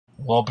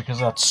well, because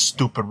of that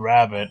stupid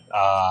rabbit,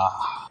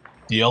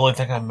 the only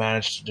thing I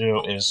managed to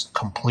do is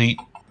complete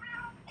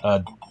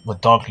with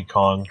Donkey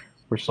Kong.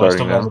 We're So I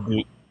starting still now. got to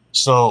do.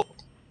 So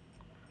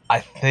I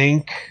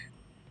think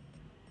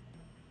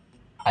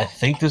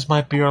this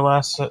might be our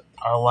last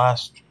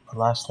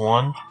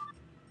one.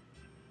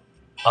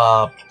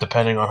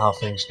 Depending on how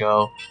things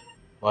go,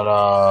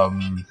 but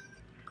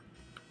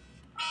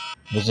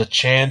there's a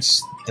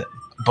chance.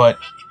 But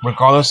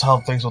regardless how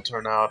things will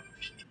turn out,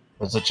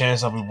 there's a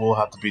chance that we will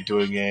have to be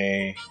doing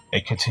a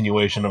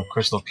continuation of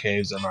Crystal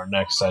Caves in our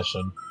next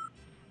session.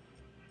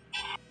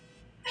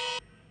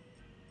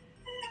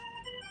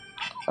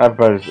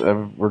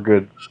 We're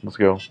good. Let's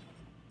go.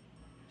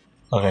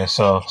 Okay,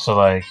 so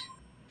like,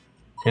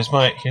 here's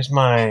my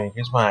idea.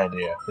 Here's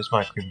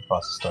my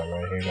creepypasta story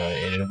right here.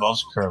 It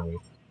involves Kirby,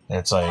 and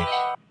it's like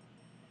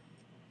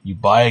you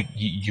buy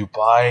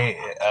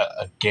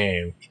a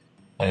game,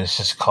 and it's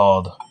just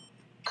called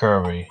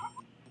Kirby,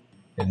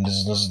 and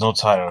there's no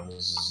title.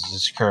 This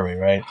is Kirby,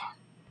 right?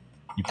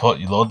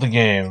 You load the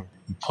game,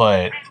 you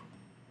play it,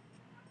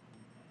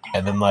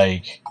 and then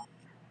like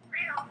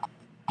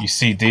you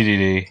see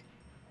DDD,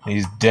 and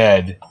he's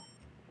dead,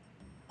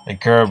 and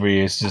Kirby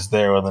is just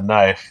there with a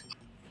knife.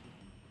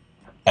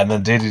 And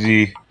then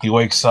DDD, he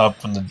wakes up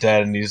from the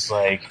dead and he's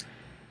like,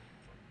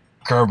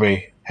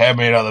 Kirby, hand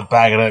me another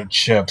bag of them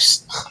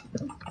chips.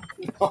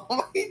 Oh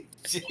my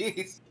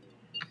jeez.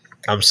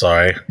 I'm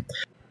sorry,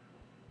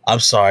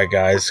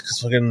 guys, because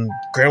fucking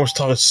Graham was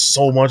talking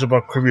so much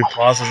about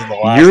creepypastas in the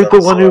last You're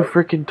episode. the one who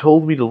freaking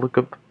told me to look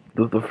up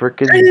the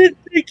freaking. I didn't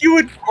think you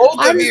would.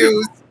 Both of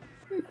you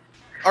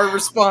are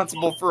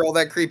responsible for all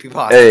that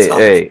creepypasta Hey, stuff.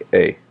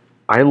 hey!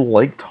 I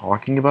like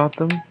talking about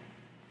them.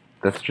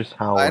 That's just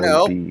how I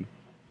know. be.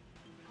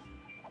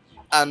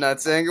 I'm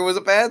not saying it was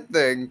a bad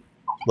thing.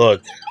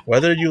 Look,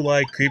 whether you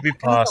like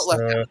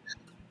creepypasta,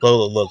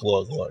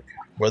 look.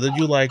 Whether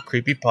you like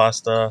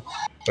creepypasta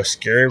or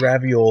scary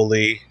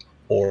ravioli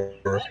or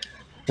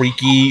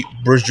freaky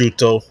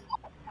prosciutto,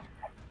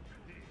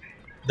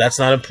 that's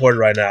not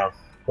important right now.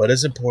 What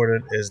is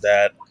important is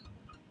that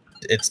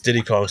it's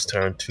Diddy Kong's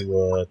turn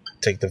to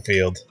take the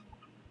field.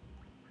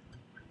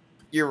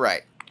 You're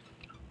right.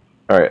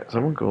 Alright, so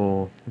I'm gonna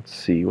go. Let's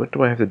see. What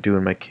do I have to do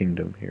in my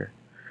kingdom here?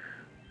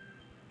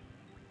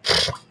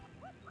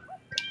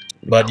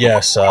 But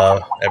yes,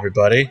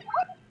 everybody,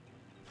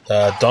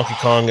 Donkey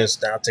Kong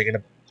is now taking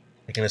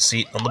a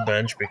seat on the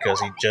bench because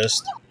he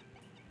just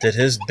did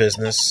his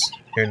business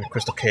here in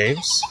Crystal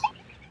Caves.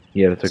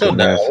 Yeah, it took So a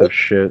now- massive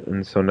shit,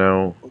 and so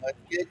now. Let's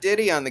get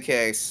Diddy on the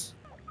case.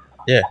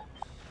 Yeah.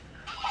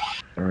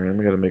 Alright, I'm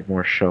gonna make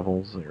more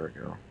shovels. There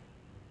we go.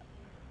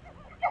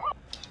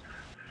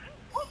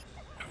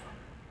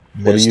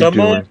 What are you Mr. doing?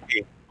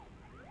 Monkey,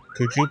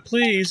 could you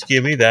please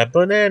give me that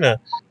banana?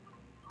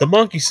 The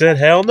monkey said,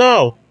 hell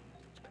no.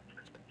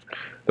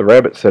 The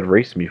rabbit said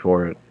race me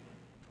for it.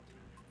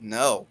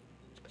 No.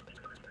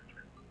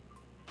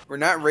 We're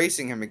not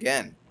racing him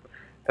again.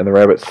 And the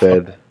rabbit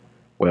said,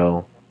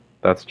 well,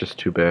 that's just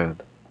too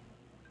bad.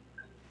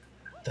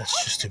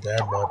 That's just too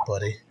bad, my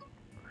buddy.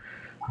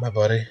 My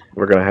buddy.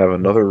 We're gonna have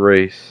another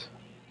race.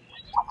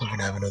 We're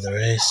gonna have another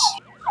race.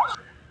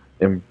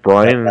 And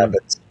Brian,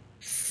 Rabbits.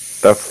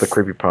 that's the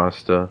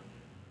creepypasta.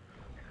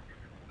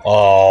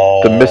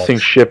 Oh. The missing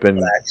ship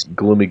in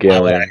Gloomy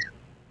Galleon.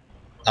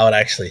 I would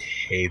actually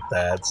hate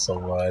that so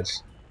much.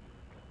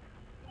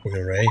 We're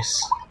gonna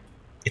race.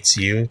 It's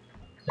you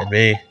and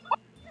me.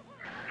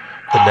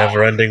 The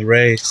never-ending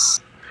race.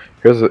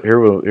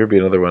 Here be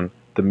another one.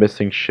 The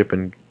missing ship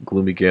in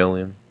Gloomy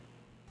Galleon.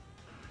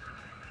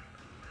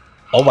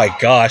 Oh my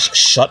gosh!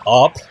 Shut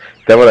up.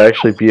 That would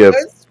actually be a.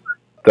 Let's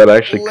That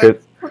actually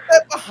could. put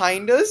that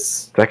behind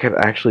us. That could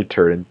actually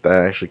turn. That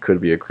actually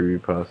could be a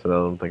creepypasta.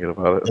 Now that I'm thinking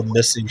about The it.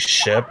 missing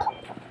ship.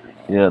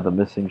 Yeah, the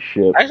missing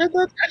ship.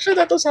 Actually,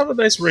 that does have a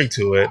nice ring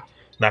to it.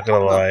 Not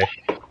gonna lie.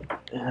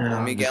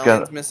 Gloomy Just Galleon's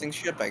gotta- missing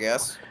ship, I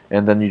guess.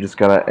 And then you just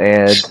gotta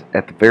add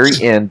at the very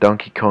end.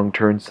 Donkey Kong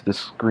turns to the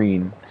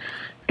screen,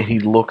 and he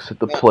looks at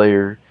the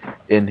player,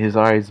 and his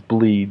eyes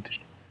bleed,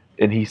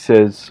 and he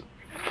says,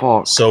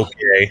 "Fuck." So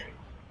gay.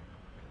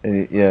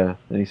 And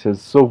he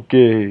says, "So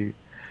gay,"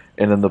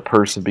 and then the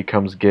person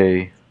becomes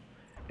gay,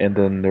 and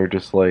then they're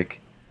just like,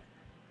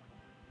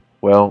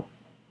 "Well,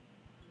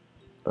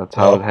 that's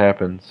how it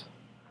happens."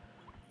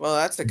 Well,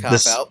 that's a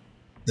This- cop-out.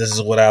 This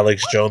is what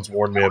Alex Jones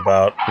warned me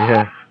about.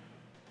 Yeah,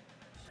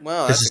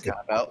 Well, this that's is a the-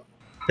 cop-out.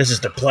 This is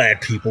the plan,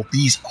 people.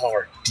 These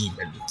are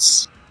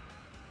demons.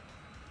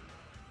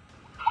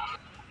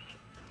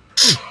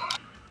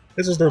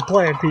 This is their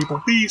plan,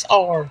 people. These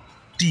are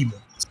demons.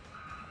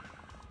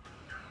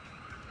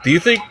 Do you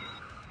think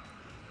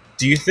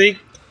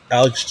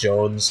Alex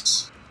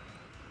Jones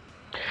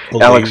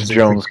Alex believes in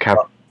Jones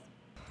creepypasta?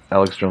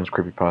 Alex Jones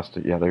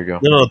creepypasta. Yeah, there you go.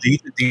 No.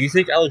 Do you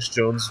think Alex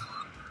Jones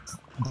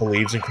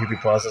believes in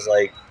creepypastas?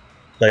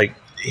 Like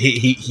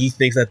he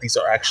thinks that these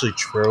are actually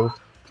true,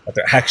 that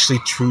they're actually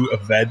true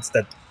events,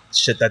 that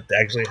shit that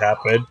actually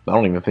happened. I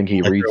don't even think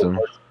he Like reads there them.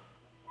 was-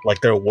 Like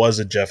there was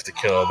a Jeff the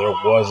Killer, there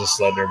was a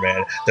Slender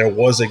Man, there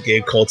was a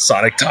game called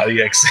Sonic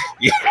Tiny XC.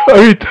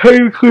 I mean,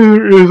 technically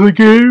there is a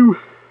game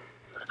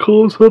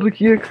called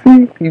Sonic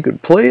EXE. You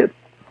could play it,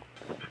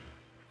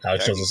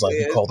 Alex Jones is like, Technically,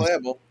 you it's call these.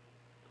 playable.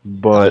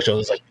 but Alex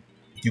Jones is like,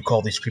 you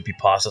call these creepy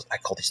pastas. I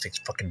call these things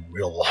fucking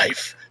real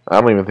life. I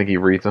don't even think he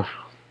reads them.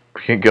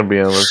 Ain't gonna be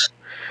honest.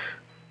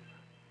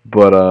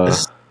 But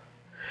This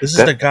is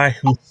That- the guy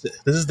who.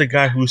 This is the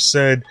guy who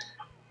said,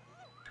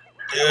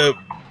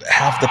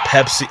 have the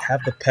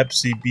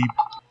Pepsi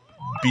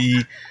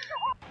be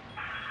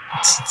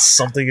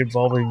something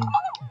involving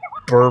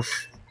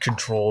birth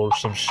control or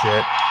some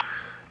shit.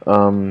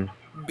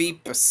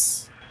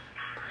 Beepus.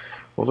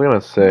 what was I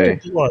gonna say?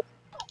 What?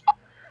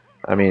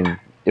 I mean,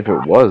 if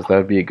it was,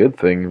 that'd be a good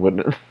thing,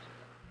 wouldn't it?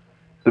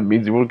 That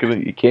means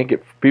you can't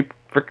get people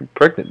freaking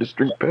pregnant. Just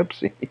drink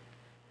Pepsi.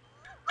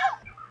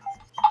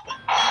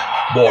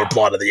 More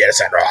blood of the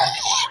innocent.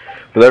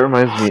 But that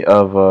reminds me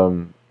of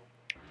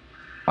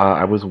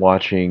I was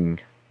watching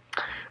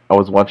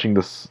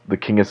the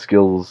King of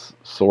Skills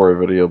Sora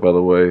video, by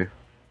the way,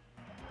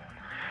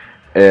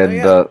 and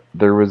yeah.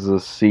 there was a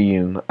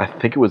scene. I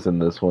think it was in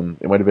this one.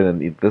 It might have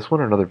been in this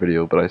one or another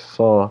video, but I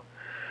saw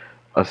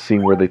a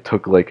scene where they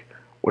took like,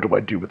 what do I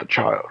do with the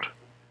child?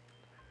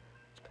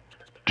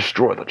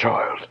 Destroy the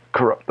child,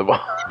 corrupt the mom.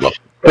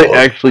 They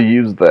actually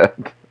used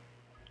that.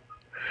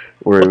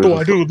 Where What it do I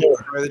was do there?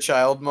 For the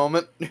child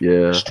moment.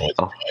 yeah, Destroy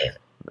the oh,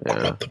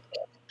 yeah.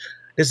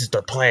 This is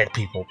the plan,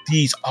 people.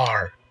 These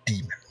are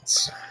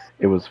demons.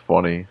 It was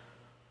funny.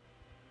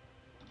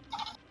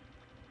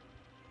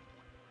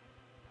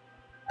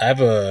 I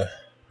have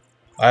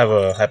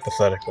a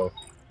hypothetical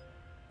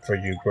for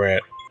you,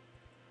 Grant.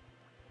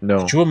 No,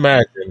 Could you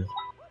imagine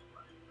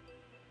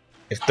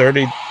if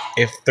 30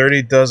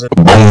 doesn't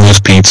boneless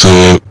pizza,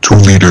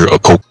 2-liter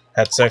of Coke.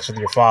 had sex with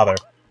your father?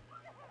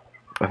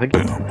 I think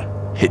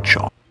Hit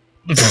shot.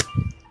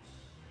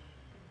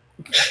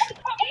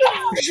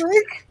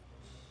 Drake?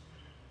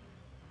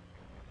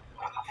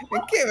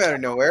 It came out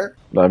of nowhere.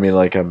 I mean,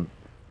 like I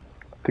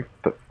think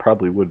that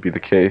probably would be the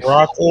case.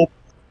 Barack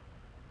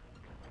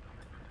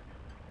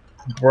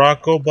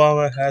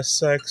Obama has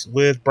sex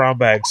with brown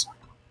bags.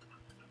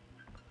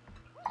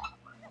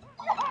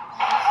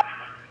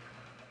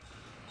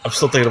 I'm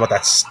still thinking about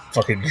that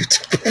fucking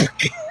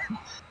YouTube.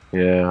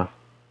 Yeah.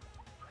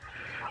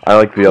 I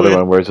like the other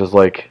one where it's just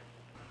like,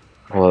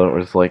 well, it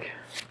was like,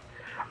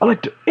 I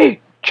like to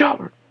eat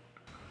children.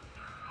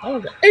 I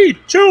like to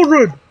eat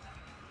children.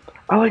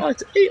 I I like, like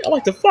to eat. I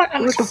like to fuck. I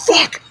like to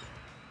fuck.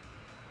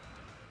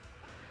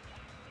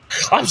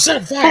 I'm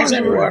setting fires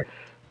everywhere.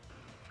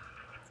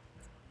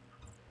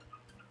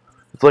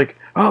 it's like,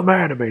 I'm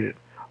animated.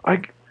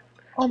 I'm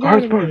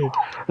Hard animated.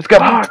 It's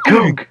got hot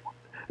coke.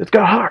 It's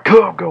got hot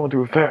coke going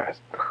through it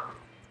fast.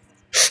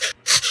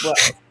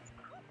 What?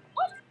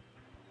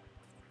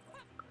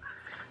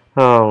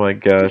 Oh my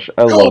gosh,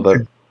 I love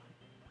that.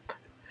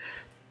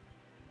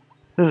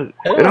 And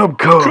I'm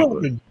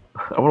coke.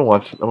 I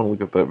want to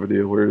look up that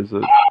video. Where is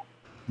it?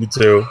 Me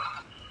too.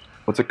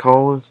 What's it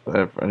called?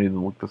 I need to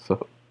look this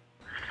up.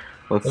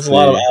 Let's There's see. a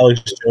lot of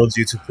Alex Jones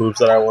YouTube poops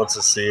that I want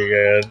to see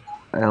again.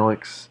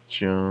 Alex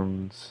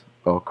Jones.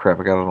 Oh crap!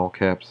 I got it in all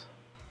caps.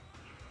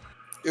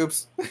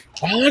 Oops.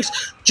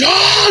 Alex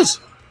Jones.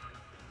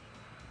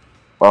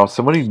 Wow,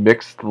 somebody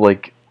mixed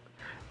like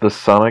the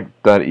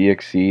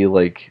Sonic.exe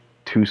like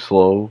too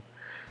slow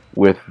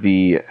with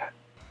the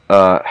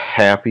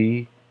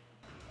Happy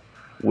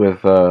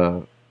with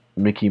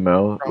Mickey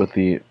Mouse with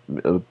the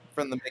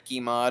From the Mickey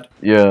mod.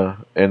 yeah,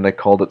 and they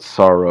called it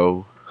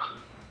Sorrow.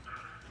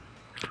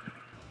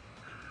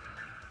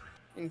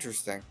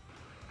 Interesting.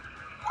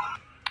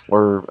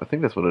 Or I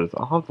think that's what it is.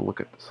 I'll have to look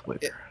at this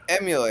later.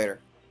 Emulator.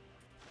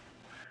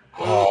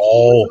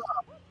 Oh.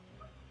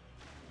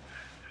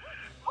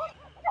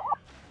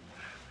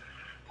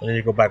 I need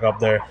to go back up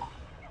there.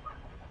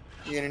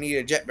 You're gonna need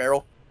a jet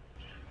barrel.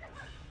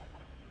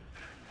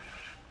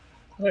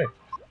 Hey.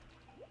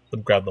 Let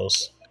me grab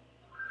those.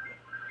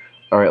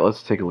 All right,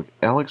 let's take a look.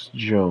 Alex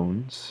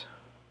Jones.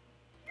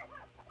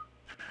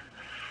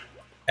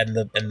 And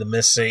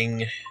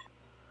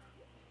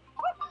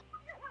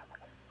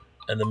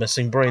the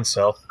missing brain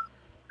cell.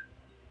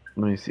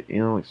 Let me see.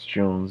 Alex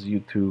Jones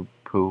YouTube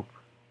poop.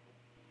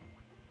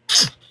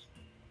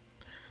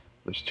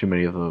 There's too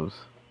many of those.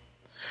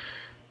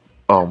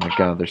 Oh my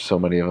god, there's so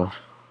many of them.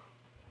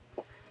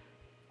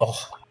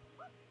 Oh,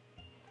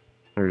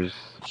 There's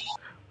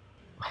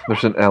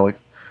an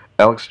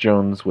Alex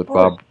Jones with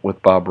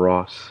Bob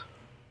Ross.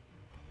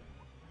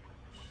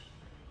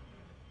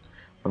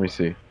 Let me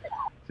see.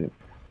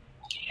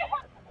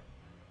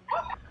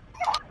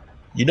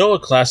 you know a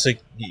classic.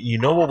 You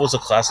know what was a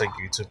classic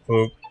YouTube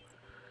poop?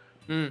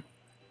 Hmm.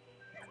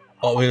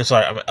 Oh, wait,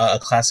 sorry. A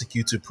classic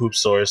YouTube poop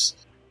source.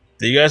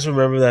 Do you guys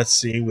remember that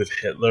scene with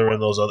Hitler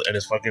and those other and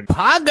his fucking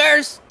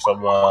Poggers!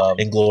 from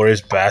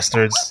Inglorious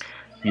Bastards?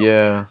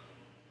 Yeah.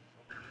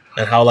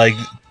 And how like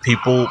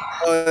people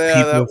Oh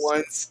yeah, that People-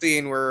 one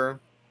scene where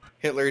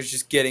Hitler's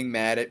just getting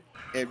mad at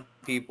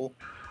people.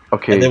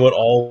 Okay. And they would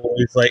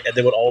always like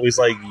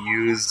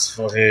use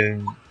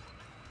fucking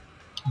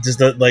just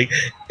the, like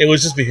it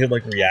was just be him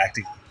like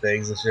reacting to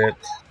things and shit.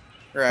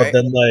 Right. But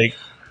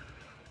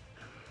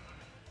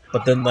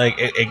then like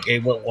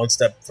it went one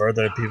step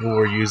further and people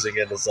were using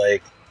it as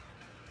like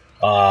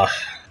it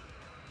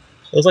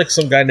was like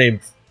some guy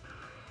named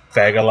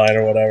Fagaline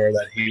or whatever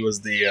that he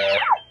was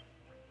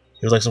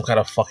like some kind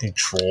of fucking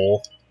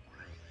troll.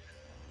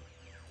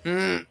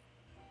 Hmm.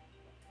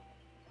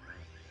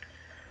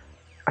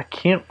 I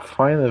can't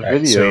find the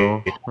Alright,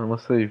 video sweet.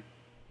 unless they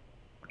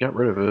got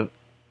rid of it.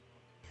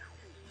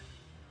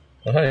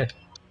 Oh, hey.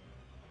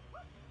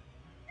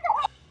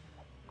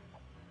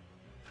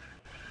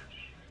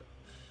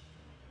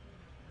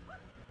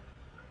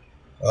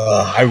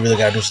 I really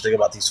gotta do something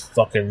about these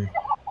fucking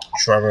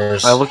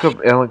tremors. I look up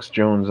Alex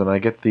Jones and I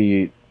get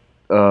the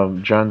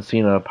John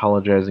Cena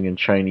apologizing in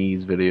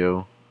Chinese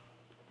video.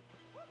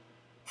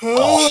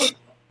 Oh,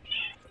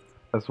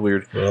 That's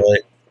weird. really?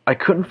 I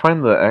couldn't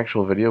find the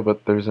actual video,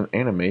 but there's an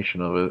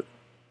animation of it.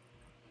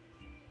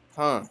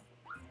 Huh.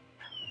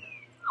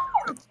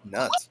 That's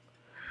nuts.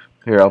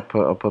 Here, I'll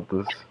put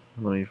this.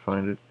 Let me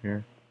find it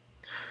here.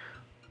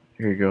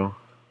 Here you go.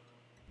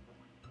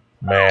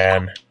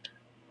 Man,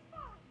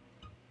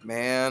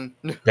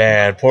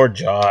 poor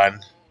John.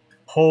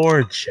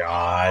 Poor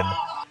John.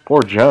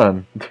 Poor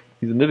John.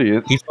 He's an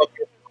idiot.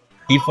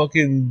 He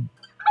fucking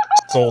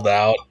sold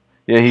out.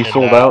 Yeah, he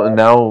sold out, and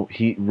now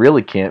he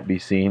really can't be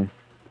seen.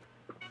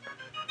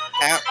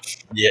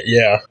 Ouch.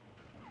 Yeah.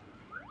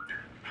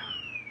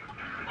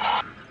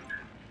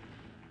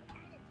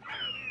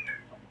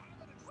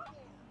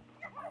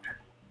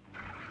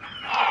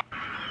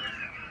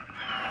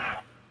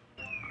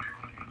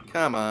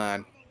 Come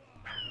on.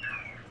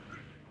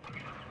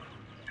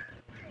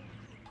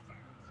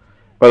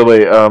 By the way,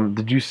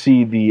 did you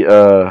see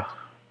the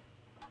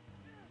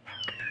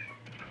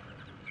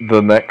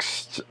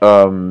next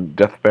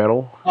death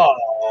battle?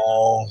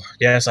 Oh,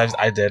 yes,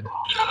 I did.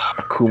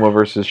 Akuma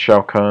versus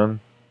Shao Kahn.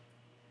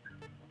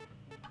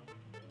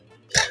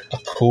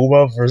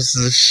 Akuma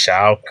versus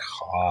Shao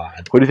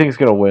Kahn. Who do you think is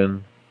gonna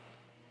win?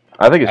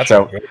 I think it's That's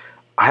Shao. a good-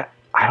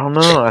 I don't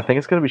know. I think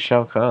it's gonna be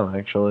Shao Kahn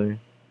actually,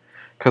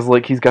 because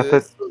like he's got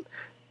that.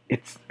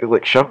 It's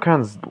like Shao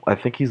Kahn's. I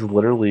think he's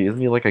literally. Isn't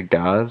he like a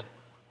god?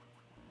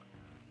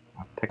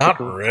 Not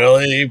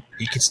really.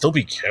 He can still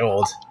be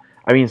killed.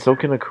 I mean, so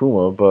can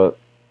Akuma, but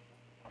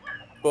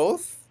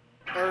Both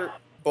are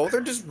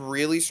just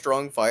really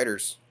strong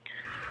fighters.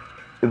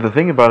 the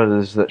thing about it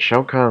is that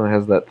Shao Kahn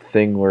has that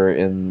thing where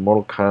in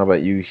Mortal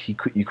Kombat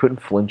you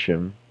couldn't flinch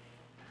him.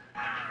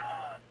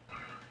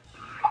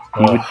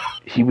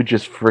 He would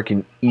just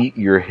freaking eat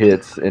your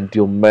hits and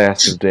deal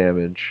massive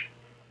damage.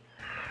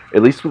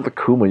 At least with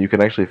Akuma, you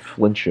can actually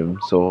flinch him.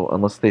 So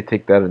unless they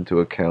take that into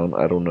account,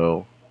 I don't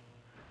know.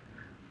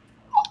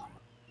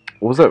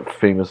 What was that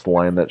famous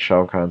line that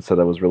Shao Kahn said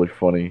that was really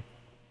funny?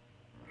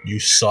 You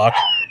suck.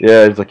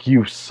 Yeah, he's like,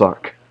 "You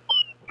suck."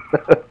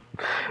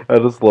 I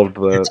just loved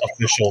that. It's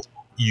official.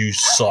 You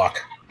suck.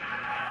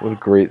 What a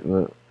great...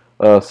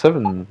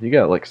 7, you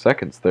got like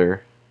seconds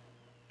there.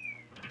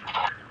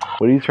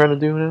 What are you trying to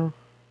do now?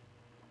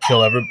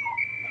 Kill every.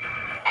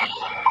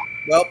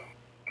 Well,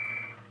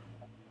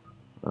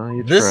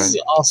 You This tried.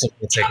 is also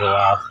gonna take a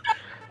while.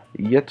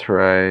 You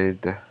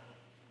tried.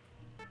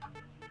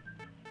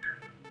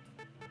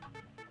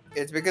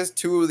 it's because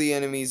 2 of the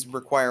enemies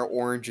require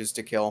oranges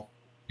to kill.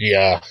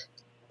 Yeah.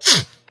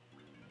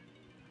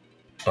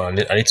 Oh, I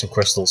need some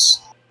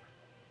crystals.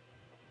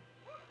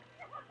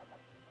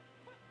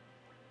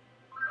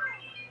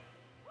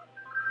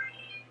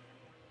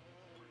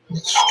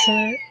 Let's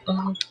try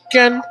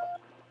again.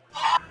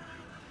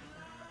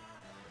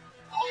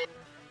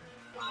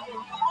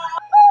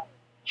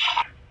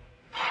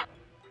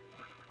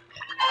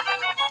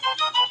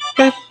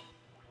 Okay.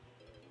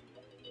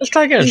 Let's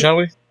try again, shall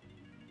we?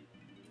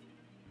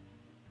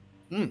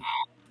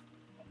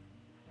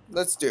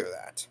 Let's do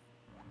that.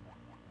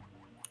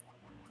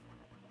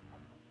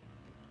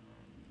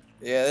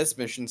 Yeah, this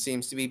mission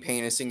seems to be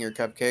penising your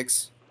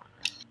cupcakes.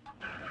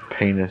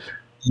 Penis.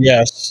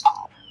 Yes.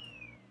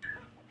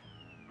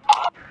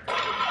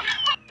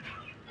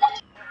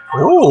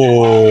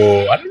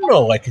 Ooh, I didn't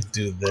know I could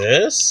do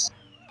this.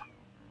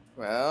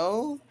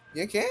 Well,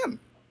 you can.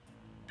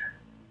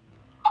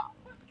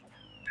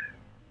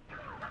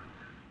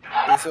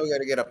 We still got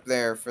to get up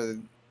there for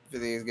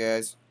these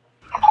guys.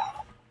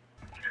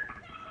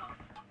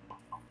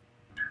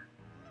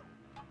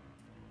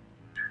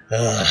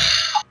 Ugh.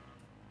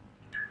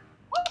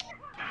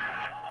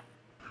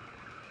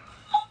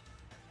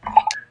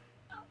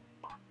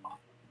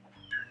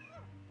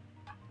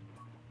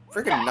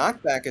 Freaking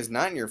knockback is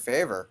not in your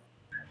favor.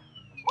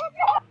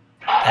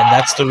 And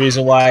that's the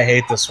reason why I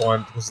hate this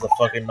one, because of the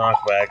fucking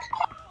knockback.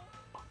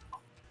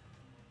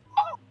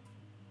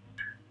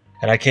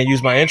 And I can't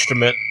use my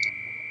instrument.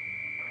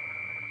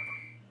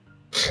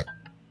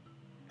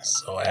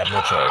 So I have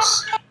no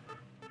choice.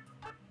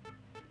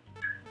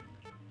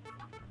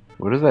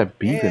 What is that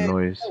beeping Yeah,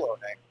 noise? hello,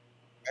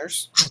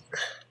 nightmares.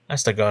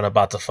 That's the gun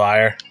about to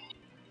fire.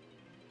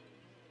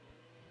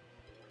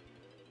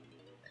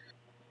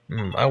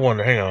 I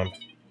wonder. Hang on.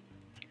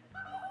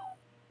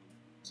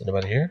 Is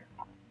anybody here?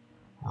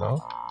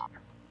 No.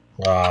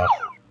 Ah,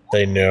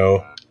 they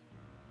know.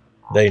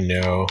 They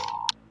know.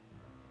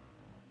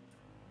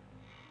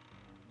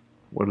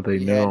 What do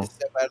they You had know? to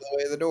step out of the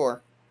way of the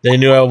door. They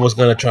knew I was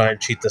gonna try and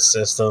cheat the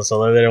system,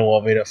 so they didn't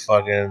want me to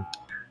fucking.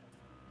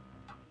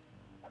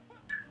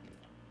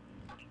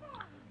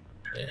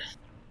 Yeah.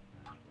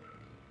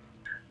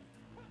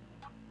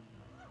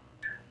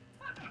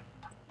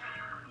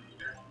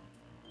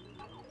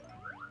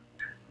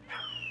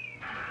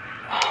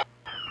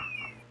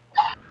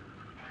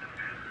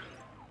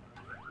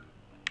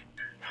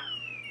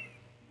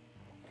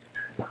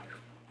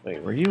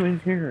 Wait, were you in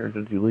here or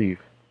did you leave?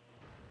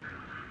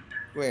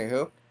 Wait,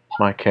 who?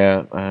 My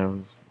cat. I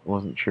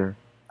wasn't sure.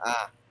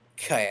 Ah,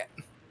 cat.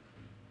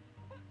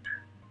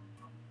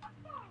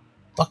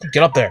 Fucking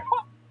get up there!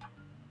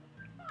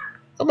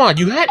 Come on,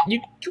 you got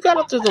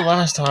up there the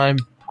last time.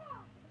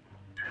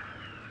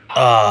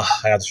 I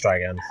got to try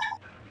again.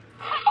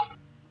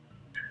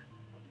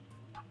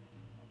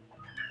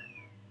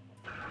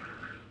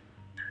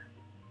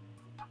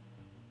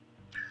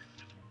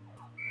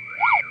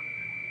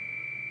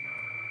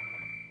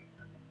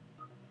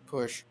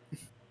 Push.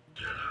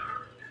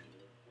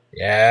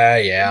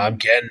 Yeah, I'm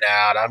getting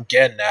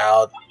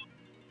out.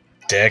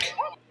 Dick.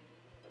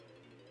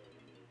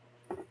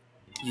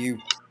 You.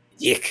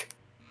 Yick.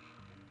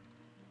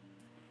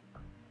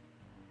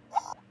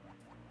 I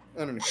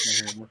don't know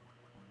if you hear me.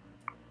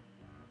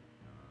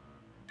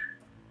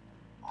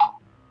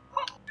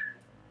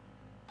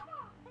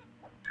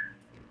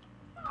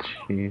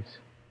 Jeez.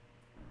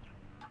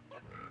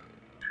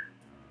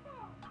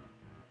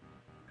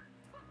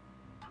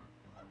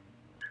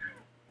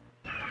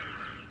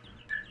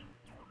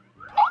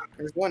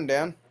 There's one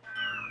down.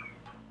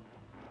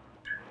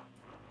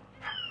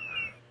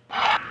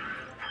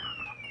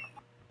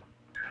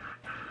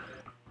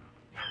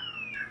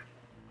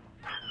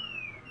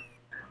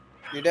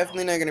 You're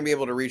definitely not going to be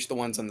able to reach the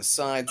ones on the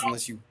sides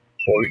unless you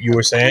What you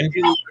were saying?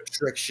 do a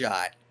trick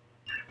shot.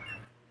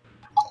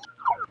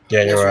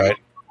 Yeah, you're Unless right.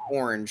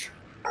 Orange.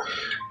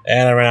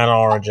 And I ran out of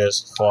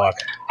oranges. Fuck.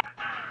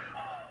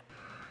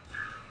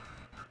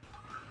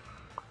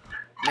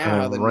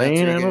 Now the nuts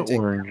ran are out going of to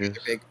take oranges.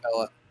 a big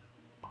fella.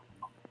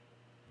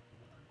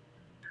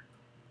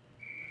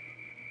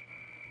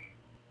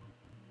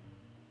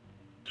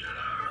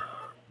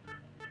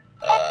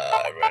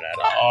 I ran out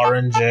of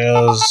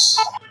oranges.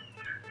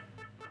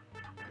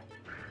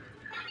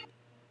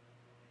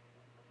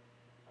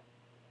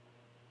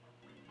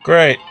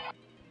 Great.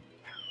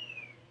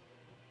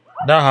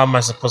 Now how am I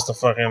supposed to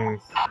fucking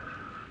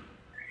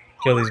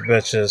kill these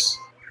bitches?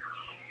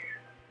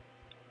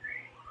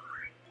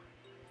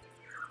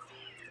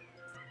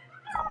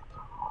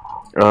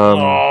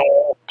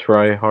 Oh.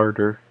 Try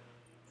harder.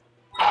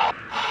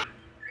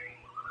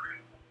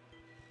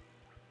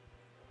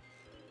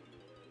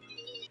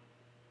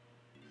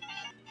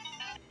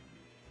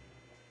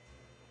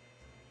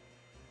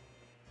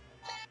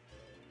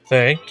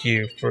 Thank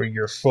you for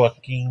your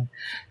fucking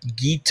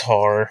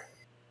guitar.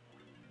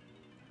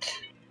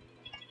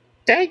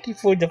 Thank you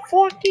for the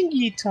fucking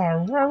guitar.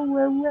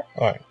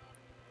 Alright.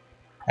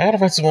 I gotta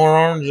find some more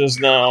oranges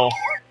now.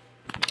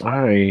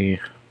 Where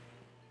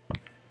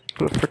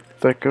the frick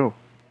did that go?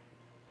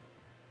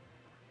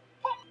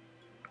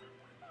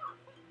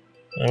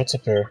 What's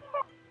up here?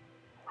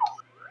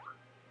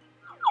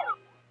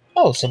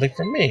 Oh, something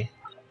from me.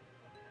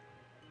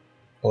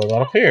 What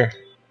about up here?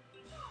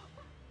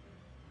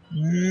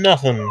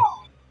 Nothing.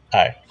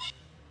 Alright.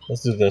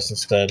 Let's do this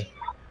instead.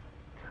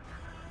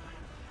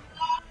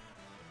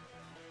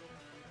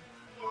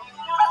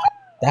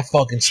 That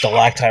fucking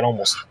stalactite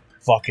almost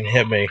fucking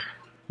hit me.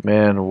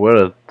 Man, what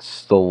a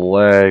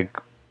stalag.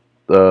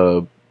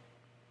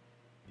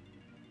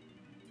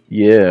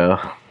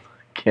 Yeah.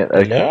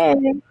 Can't.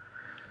 No.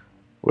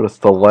 What a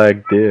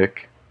stalag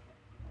dick.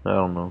 I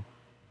don't know.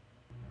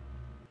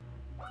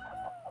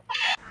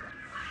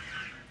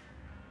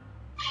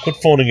 Quit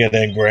phoning it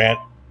in, Grant.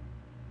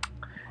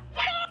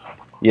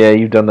 Yeah,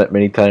 you've done that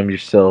many times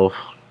yourself.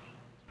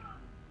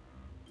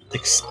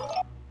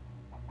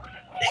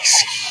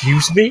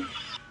 Excuse me?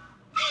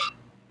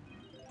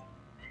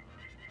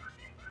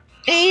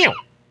 Ew.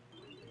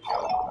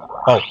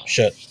 Oh,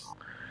 shit.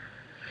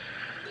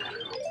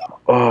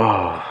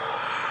 Oh.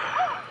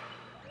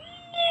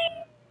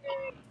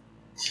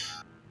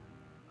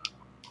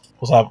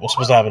 What's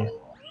supposed to happen?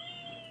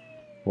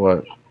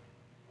 What?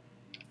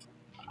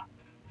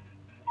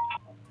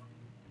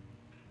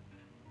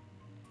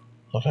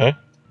 Okay.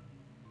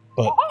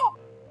 But...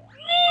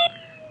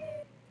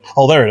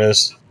 Oh, there it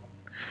is.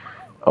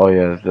 Oh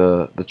yeah,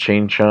 the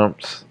chain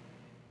chomps,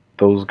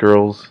 those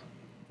girls,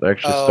 they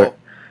actually start.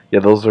 Yeah,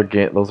 those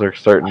are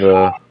starting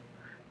to.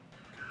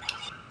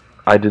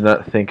 I did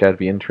not think I'd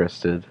be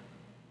interested.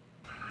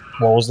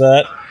 What was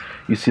that?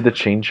 You see the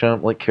chain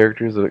chomp like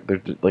characters?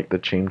 They're like the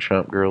chain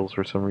chomp girls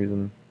for some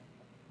reason.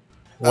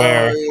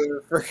 Where?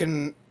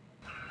 Freaking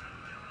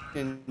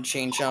in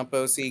Chain Chomp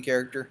OC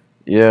character.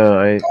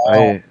 Yeah,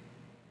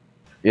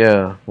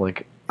 yeah,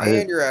 like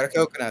And you're out of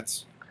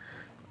coconuts.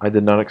 I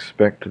did not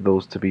expect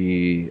those to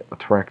be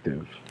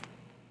attractive.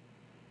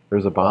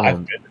 There's a bomb.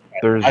 I've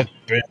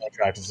been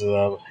attracted to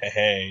them.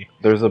 Hey.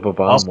 There's a bomb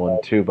Also-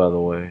 one too, by the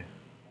way.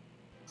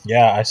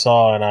 Yeah, I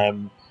saw, and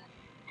I'm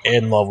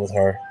in love with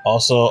her.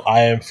 Also,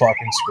 I am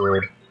fucking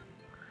screwed.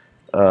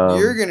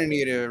 You're gonna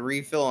need a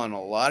refill on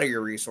a lot of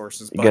your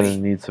resources, You're buddy.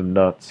 gonna need some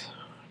nuts.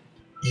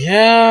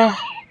 Yeah.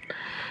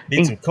 Need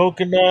Ain't- some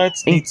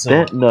coconuts. Ain't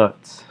that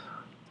nuts?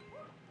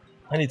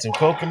 I need some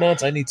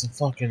coconuts. I need some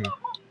fucking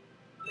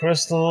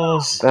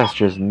crystals. That's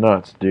just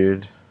nuts,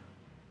 dude.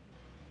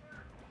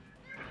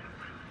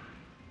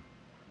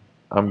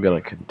 I'm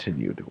gonna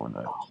continue doing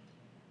that.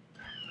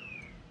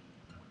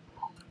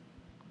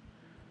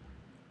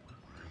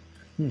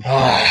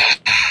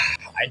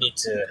 I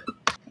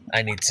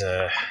need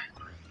to.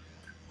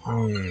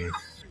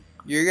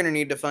 You're gonna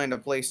need to find a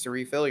place to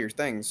refill your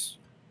things.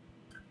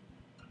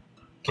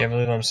 Can't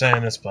believe I'm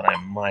saying this, but I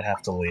might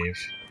have to leave.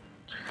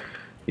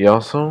 You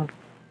also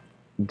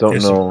don't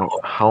Yes, know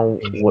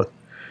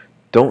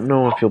don't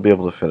know if you'll be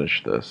able to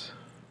finish this.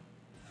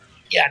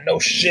 Yeah, no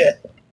shit.